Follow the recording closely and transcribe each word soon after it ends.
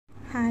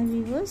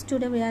viewers,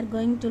 today we are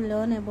going to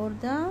learn about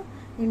the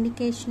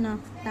indication of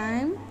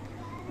time.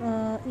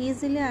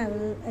 Easily I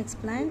will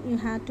explain. You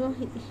have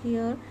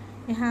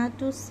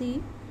to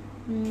see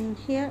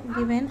here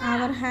given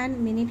hour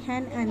hand, minute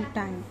hand and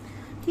time.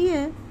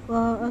 Here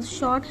a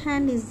short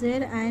hand is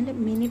there and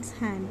minutes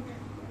hand.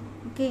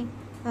 Okay,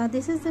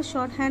 this is the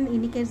short hand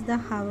indicates the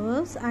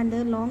hours and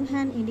the long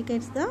hand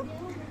indicates the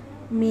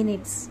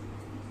minutes.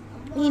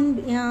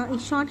 In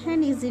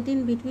shorthand is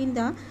written between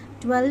the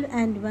 12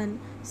 and 1,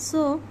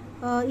 so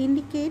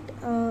indicate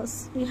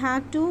you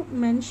have to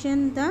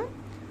mention the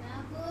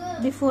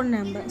before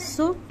number,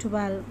 so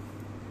 12.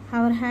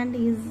 Our hand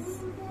is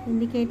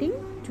indicating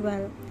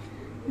 12.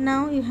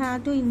 Now you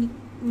have to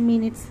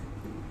minutes,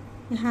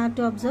 you have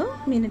to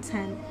observe minutes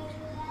hand.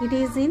 It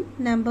is in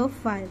number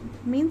 5,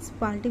 means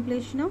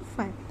multiplication of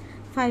 5.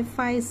 5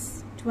 5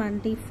 is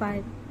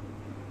 25.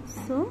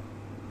 So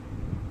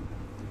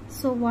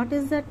what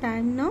is the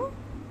time now?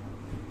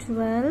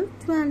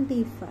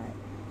 12:25.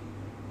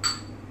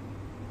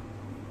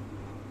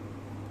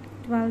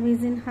 12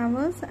 is in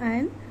hours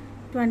and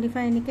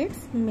 25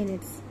 indicates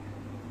minutes.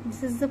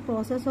 This is the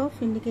process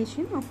of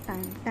indication of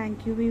time.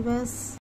 Thank you, viewers.